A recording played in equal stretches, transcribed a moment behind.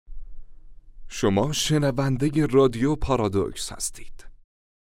شما شنونده رادیو پارادوکس هستید.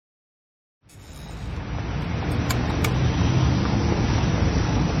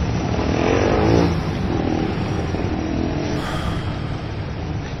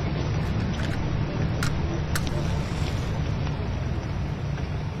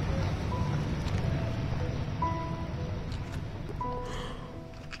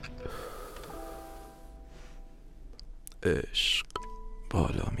 عشق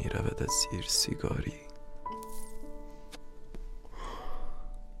بالا می رود از زیر سیگاری.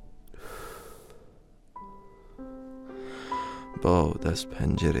 باد از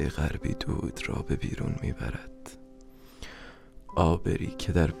پنجره غربی دود را به بیرون می برد. آبری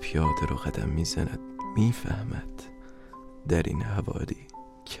که در پیاده رو قدم می زند می فهمد در این حوالی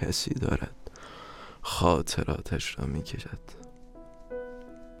کسی دارد خاطراتش را می کشد.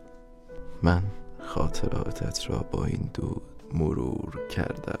 من خاطراتت را با این دود مرور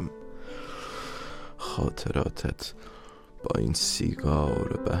کردم. خاطراتت با این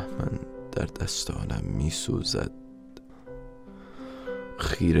سیگار بهمن در دستانم می سوزد.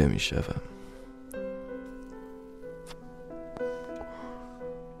 خیره می شوم.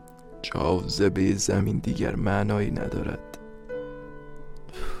 جاذبه زمین دیگر معنایی ندارد.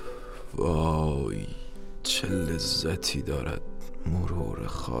 وای چه لذتی دارد مرور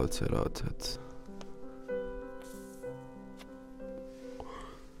خاطراتت.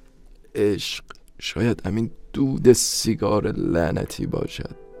 عشق شاید همین دود سیگار لعنتی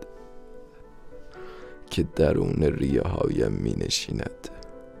باشد که درون ریه هایم می نشیند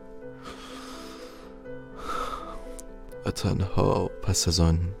و تنها پس از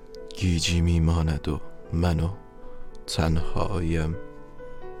آن گیجی می ماند و منو تنهایم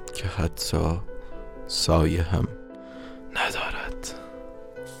که حتی سایه هم ندارد.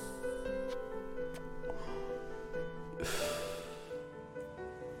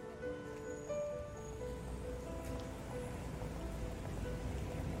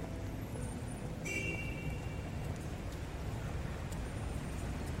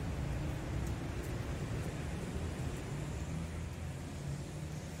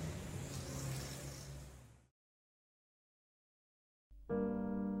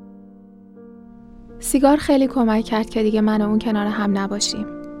 سیگار خیلی کمک کرد که دیگه من و اون کنار هم نباشیم.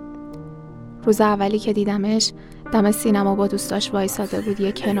 روز اولی که دیدمش دم سینما با دوستاش وایساده بود،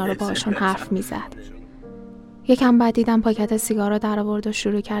 یه کنار رو باشون حرف میزد. یکم بعد دیدم پاکت سیگار رو در آورد و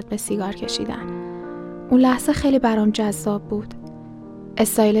شروع کرد به سیگار کشیدن. اون لحظه خیلی برام جذاب بود.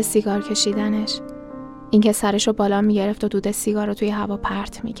 استایل سیگار کشیدنش، اینکه سرشو بالا میگرفت و دود سیگار رو توی هوا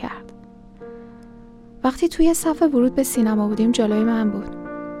پرت میکرد. وقتی توی صف ورود به سینما بودیم جلوی من بود.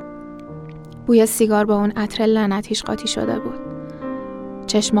 بوی سیگار با اون عطر لعنتیش قاطی شده بود.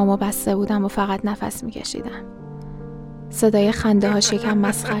 چشمامو بسته بودم و فقط نفس میکشیدم. صدای خنده هاش یکم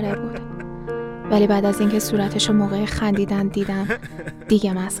مسخره بود، ولی بعد از اینکه صورتشو موقع خندیدن دیدم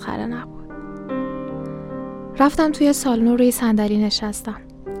دیگه مسخره نبود. رفتم توی سالن و روی صندلی نشستم.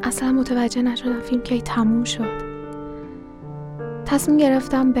 اصلا متوجه نشدم فیلم کی تموم شد. تصمیم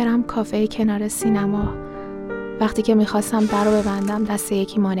گرفتم برم کافه کنار سینما. وقتی که میخواستم در رو ببندم دست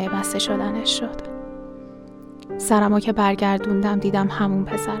یکی مانع بسته شدنش شد. سرمو که برگردوندم دیدم همون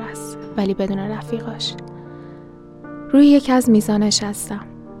پسر است، ولی بدون رفیقاش. روی یکی از میزا نشستم.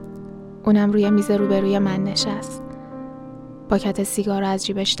 اونم روی میز روبروی من نشست. پاکت سیگار رو از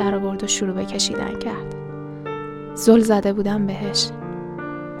جیبش در آورد و شروع به کشیدن کرد. زل زده بودم بهش.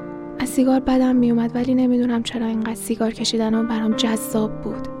 از سیگار بدم میومد، ولی نمیدونم چرا اینقدر سیگار کشیدن برام جذاب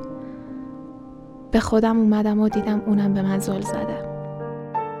بود. به خودم اومدم و دیدم اونم به من زل زده.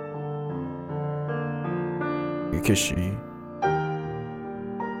 میکشی؟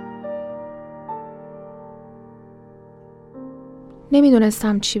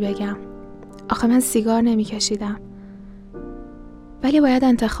 نمیدونستم چی بگم. آخه من سیگار نمیکشیدم، ولی باید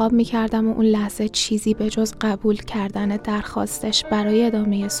انتخاب میکردم و اون لحظه چیزی به جز قبول کردن درخواستش برای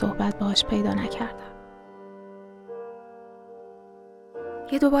ادامه صحبت باهاش پیدا نکردم.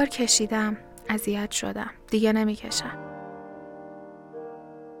 یه دوبار کشیدم، اذیت شدم، دیگه نمیکشم.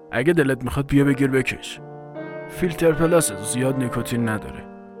 اگه دلت میخواد بیا بگیر بکش. فیلتر پلاس زیاد نیکوتین نداره.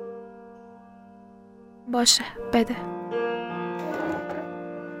 باشه بده.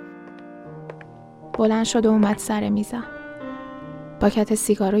 بلند شد و اومد سر میزم. پاکت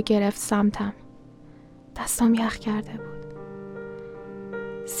سیگار رو گرفت سمتم. دستام یخ کرده بود.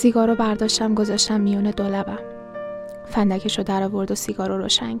 سیگار رو برداشتم گذاشتم میون دو لبم. فندکش رو در آورد و سیگار رو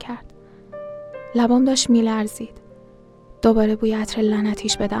روشن کرد. لبام داشت میلرزید. دوباره بوی عطر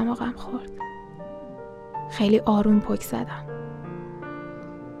لعنتیش به دماغم خورد. خیلی آروم پک زدم.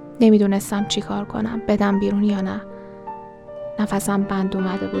 نمیدونستم چی کار کنم، بدم بیرون یا نه. نفسم بند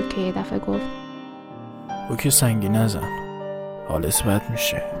اومده بود که یه دفعه گفت تو که سنگی نزن، حالت بد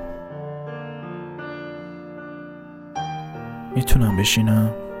میشه. میتونم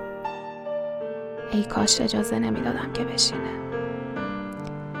بشینم؟ ای کاش اجازه نمیدادم که بشینه.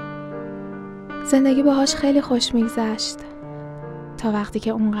 زندگی باهاش خیلی خوش میگذشت تا وقتی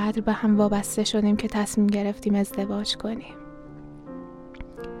که اونقدر به هم وابسته شدیم که تصمیم گرفتیم ازدواج کنیم.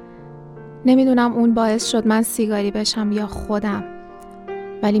 نمیدونم اون باعث شد من سیگاری بشم یا خودم،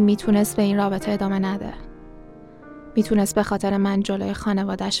 ولی میتونست به این رابطه ادامه نده. میتونست به خاطر من جلوی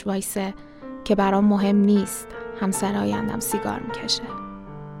خانوادش وایسه که برام مهم نیست همسر آیندم سیگار میکشه.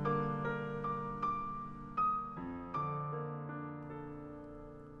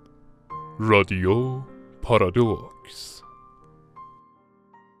 رادیو پارادوکس.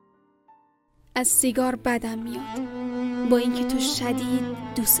 از سیگار بدم میاد، با اینکه تو شدید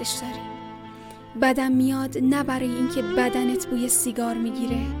دوستش داری. بدم میاد نه برای اینکه بدنت بوی سیگار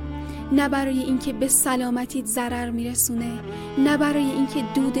میگیره، نه برای اینکه به سلامتیت ضرر میرسونه، نه برای اینکه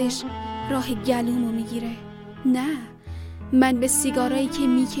دودش راه گلومو میگیره. نه، من به سیگارایی که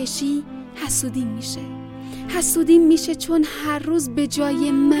میکشی حسودیم میشه. حسودیم میشه چون هر روز به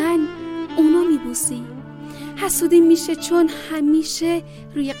جای من اونو میبوسی. حسودیم میشه چون همیشه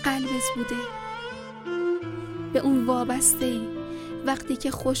روی قلبت بوده. به اون وابسته ای. وقتی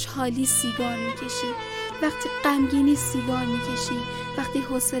که خوشحالی سیگار میکشی، وقتی غمگینی سیگار میکشی، وقتی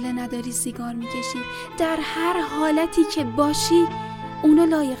حوصله نداری سیگار میکشی. در هر حالتی که باشی اونو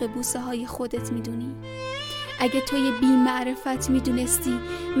لایق بوسه های خودت میدونی. اگه توی بی معرفت میدونستی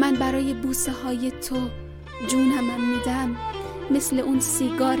من برای بوسه های تو جونم میدم، مثل اون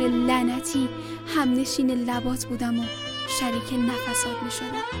سیگار لعنتی همنشین لبات بودم و شریک نفسات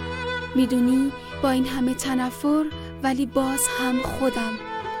میشدم. میدونی با این همه تنفر ولی باز هم خودم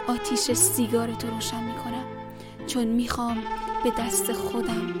آتیش سیگارتو روشن میکنم، چون میخوام به دست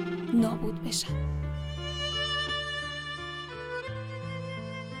خودم نابود بشم.